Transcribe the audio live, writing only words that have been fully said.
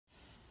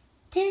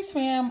Peace,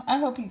 fam. I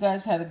hope you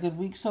guys had a good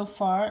week so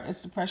far.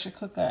 It's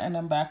Thepreshacooka, and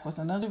I'm back with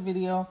another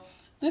video.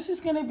 This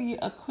is going to be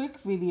a quick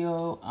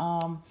video.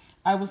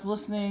 I was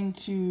listening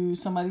to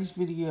somebody's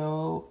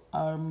video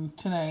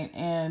tonight,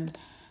 and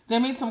they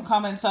made some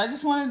comments, so I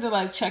just wanted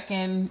to check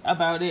in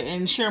about it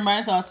and share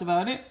my thoughts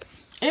about it.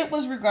 It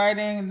was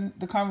regarding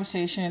the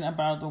conversation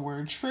about the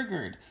word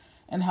triggered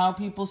and how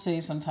people say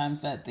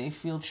sometimes that they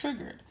feel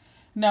triggered.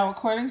 Now,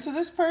 according to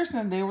this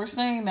person, they were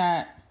saying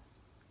that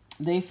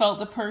they felt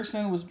the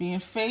person was being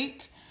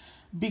fake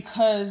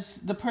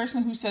because the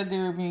person who said they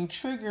were being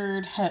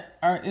triggered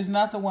is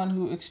not the one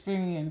who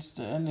experienced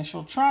the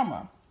initial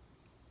trauma.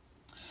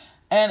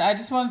 And I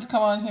just wanted to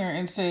come on here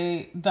and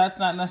say that's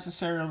not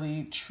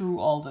necessarily true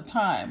all the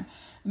time.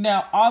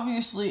 Now,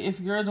 obviously, if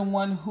you're the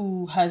one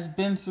who has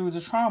been through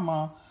the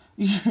trauma,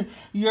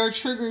 your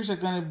triggers are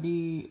going to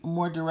be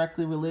more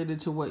directly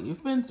related to what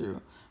you've been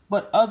through.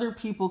 But other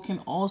people can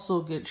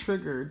also get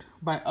triggered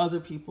by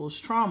other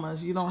people's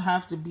traumas. You don't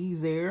have to be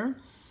there.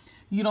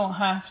 You don't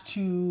have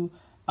to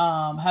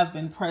have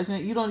been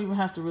present. You don't even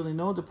have to really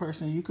know the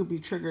person. You could be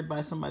triggered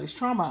by somebody's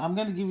trauma. I'm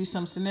going to give you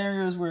some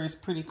scenarios where it's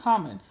pretty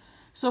common.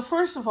 So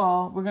first of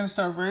all, we're going to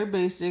start very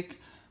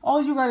basic.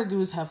 All you got to do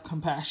is have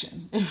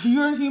compassion. If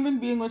you're a human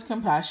being with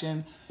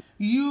compassion,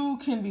 you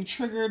can be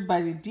triggered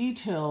by the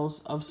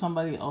details of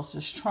somebody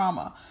else's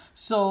trauma.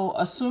 So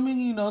assuming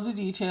you know the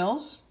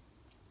details,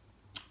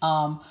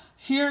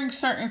 hearing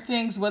certain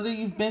things, whether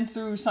you've been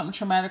through something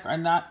traumatic or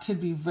not, could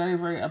be very,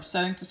 very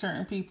upsetting to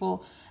certain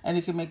people, and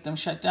it can make them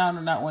shut down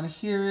or not want to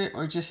hear it,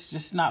 or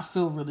just not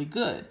feel really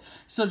good.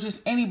 So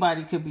just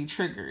anybody could be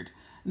triggered.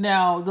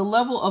 Now, the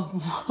level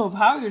of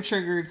how you're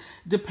triggered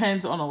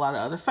depends on a lot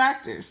of other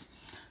factors.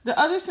 The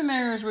other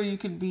scenarios where you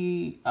could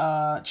be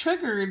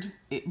triggered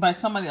by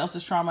somebody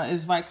else's trauma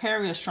is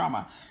vicarious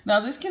trauma. Now,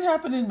 this can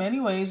happen in many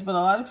ways, but a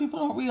lot of people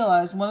don't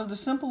realize one of the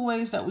simple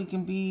ways that we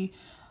can be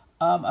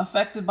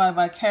affected by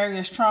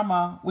vicarious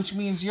trauma, which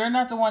means you're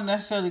not the one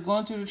necessarily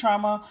going through the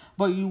trauma,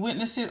 but you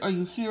witness it or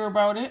you hear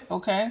about it,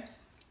 okay,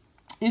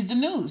 is the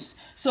news.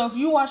 So if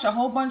you watch a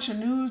whole bunch of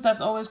news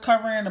that's always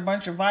covering a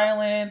bunch of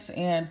violence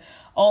and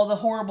all the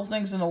horrible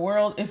things in the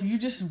world, if you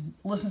just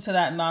listen to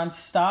that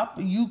nonstop,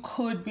 you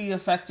could be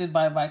affected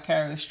by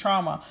vicarious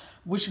trauma,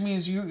 which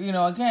means you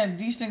know, again,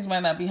 these things might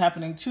not be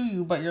happening to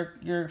you, but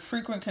your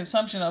frequent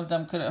consumption of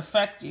them could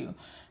affect you.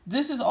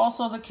 This is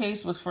also the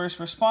case with first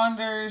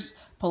responders,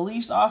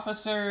 police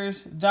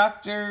officers,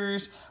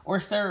 doctors, or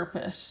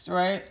therapists,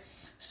 right?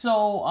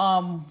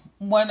 So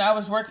when I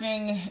was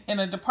working in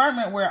a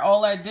department where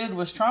all I did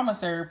was trauma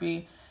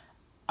therapy,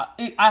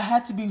 I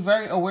had to be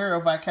very aware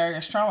of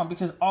vicarious trauma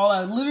because all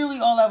I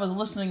was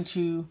listening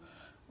to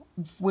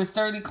with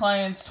 30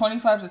 clients,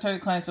 25 to 30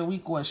 clients a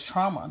week was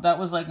trauma. That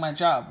was like my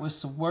job, was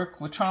to work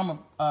with trauma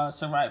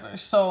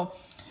survivors. So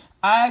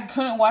I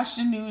couldn't watch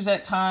the news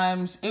at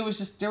times. It was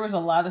just, there was a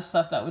lot of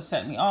stuff that would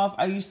set me off.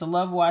 I used to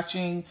love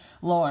watching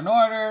Law and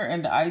Order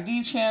and the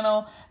ID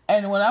channel.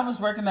 And when I was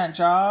working that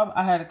job,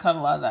 I had to cut a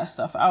lot of that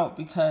stuff out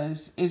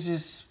because it's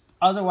just,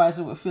 otherwise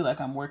it would feel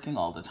like I'm working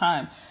all the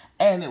time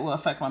and it will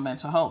affect my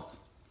mental health.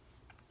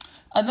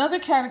 Another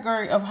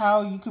category of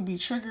how you could be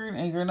triggered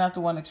and you're not the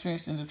one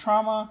experiencing the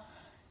trauma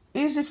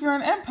is if you're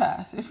an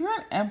empath. If you're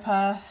an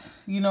empath,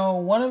 you know,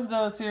 one of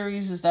the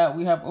theories is that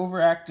we have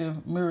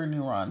overactive mirror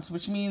neurons,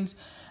 which means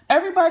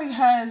everybody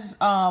has,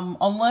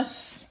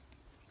 unless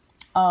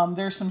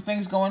there's some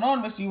things going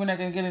on with you, we're not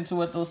going to get into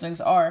what those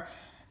things are.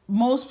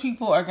 Most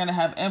people are going to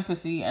have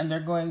empathy and they're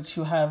going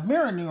to have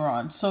mirror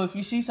neurons. So if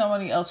you see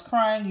somebody else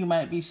crying, you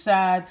might be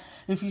sad.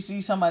 If you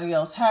see somebody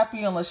else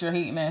happy, unless you're a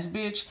hating ass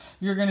bitch,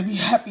 you're going to be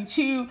happy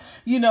too.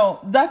 You know,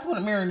 that's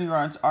what mirror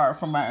neurons are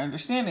from my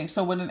understanding.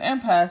 So with an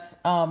empath,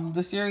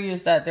 the theory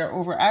is that they're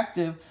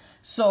overactive.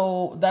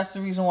 So that's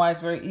the reason why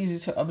it's very easy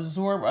to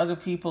absorb other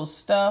people's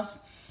stuff.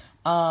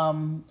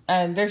 And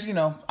there's, you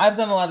know, I've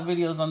done a lot of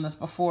videos on this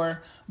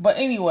before, but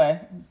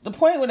anyway, the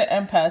point with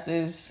an empath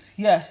is,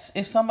 yes,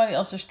 if somebody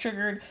else is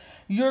triggered,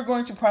 you're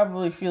going to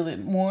probably feel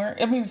it more.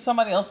 I mean,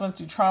 somebody else went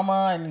through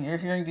trauma and you're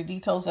hearing the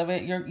details of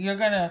it. You're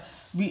going to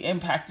be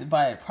impacted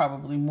by it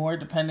probably more,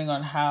 depending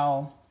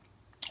on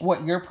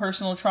what your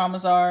personal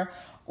traumas are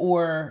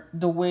or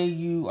the way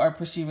you are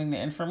perceiving the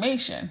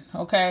information.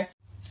 Okay.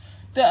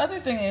 The other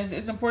thing is,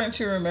 it's important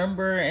to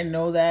remember and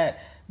know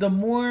that the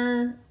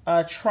more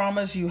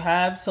traumas you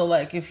have, so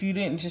like if you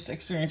didn't just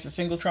experience a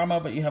single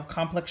trauma, but you have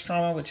complex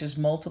trauma, which is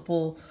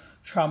multiple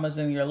traumas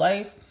in your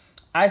life,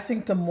 I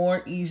think the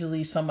more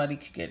easily somebody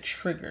could get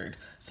triggered.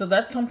 So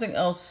that's something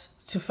else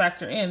to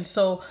factor in.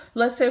 So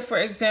let's say, for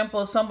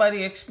example,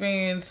 somebody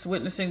experienced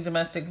witnessing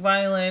domestic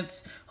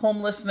violence,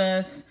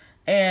 homelessness,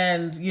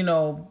 and, you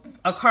know,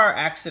 a car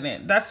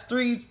accident. That's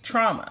 3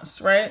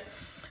 traumas, right?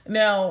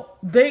 Now,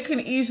 they can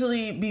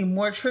easily be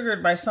more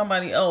triggered by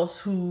somebody else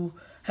who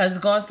has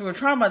gone through a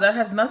trauma that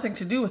has nothing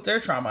to do with their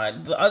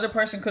trauma. The other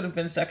person could have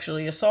been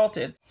sexually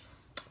assaulted.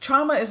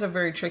 Trauma is a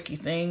very tricky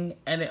thing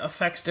and it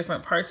affects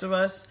different parts of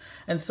us.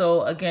 And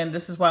so again,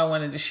 this is why I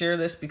wanted to share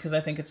this, because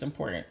I think it's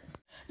important.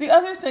 The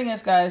other thing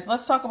is, guys,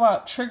 let's talk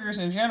about triggers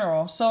in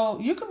general. So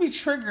you could be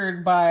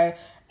triggered by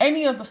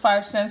any of the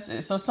 5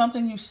 senses. So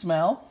something you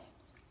smell,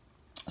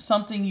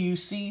 something you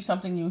see,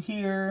 something you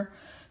hear,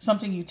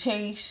 something you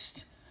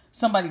taste,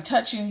 somebody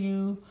touching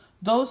you.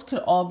 Those could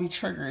all be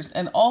triggers.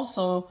 And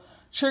also,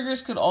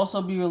 triggers could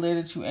also be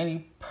related to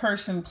any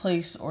person,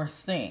 place, or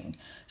thing.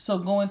 So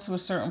going to a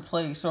certain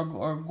place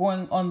or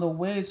going on the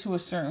way to a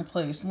certain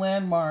place,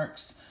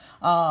 landmarks,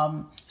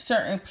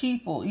 certain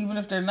people, even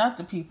if they're not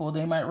the people,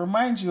 they might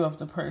remind you of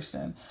the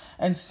person,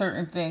 and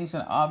certain things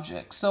and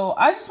objects. So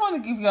I just want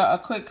to give you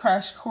a quick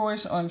crash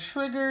course on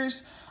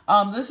triggers.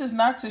 This is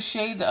not to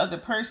shade the other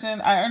person.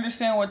 I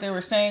understand what they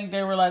were saying.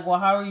 They were like, well,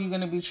 how are you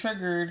going to be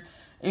triggered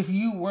if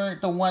you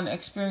weren't the one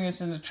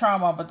experiencing the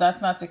trauma? But that's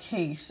not the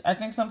case. I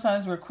think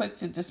sometimes we're quick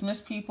to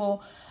dismiss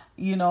people.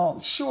 You know,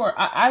 sure,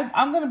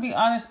 I'm going to be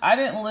honest. I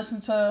didn't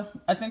listen to,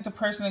 I think the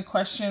person in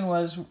question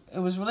was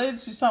related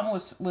to something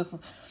with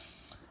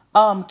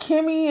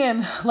Kimmie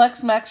and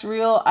Lex Mac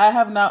Real.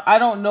 I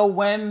don't know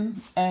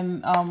when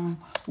and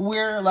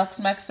where Lex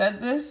Mac said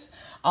this.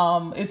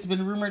 It's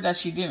been rumored that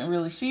she didn't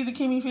really see the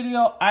Kimmie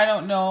video. I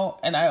don't know,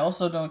 and I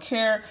also don't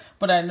care,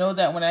 but I know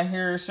that when I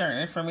hear certain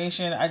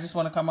information, I just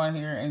want to come on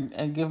here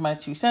and give my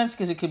 2 cents,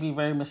 because it could be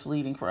very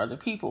misleading for other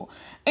people.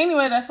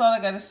 Anyway, that's all I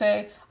got to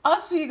say. I'll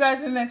see you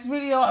guys in the next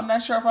video. I'm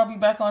not sure if I'll be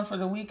back on for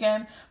the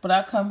weekend, but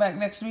I'll come back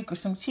next week with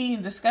some tea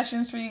and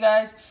discussions for you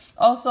guys.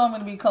 Also, I'm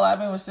going to be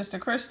collabing with Sister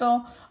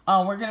Crystal.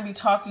 We're going to be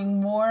talking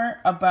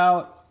more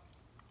about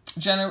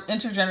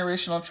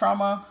intergenerational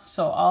trauma,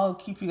 so I'll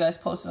keep you guys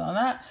posted on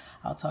that.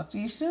 I'll talk to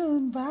you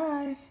soon.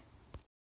 Bye.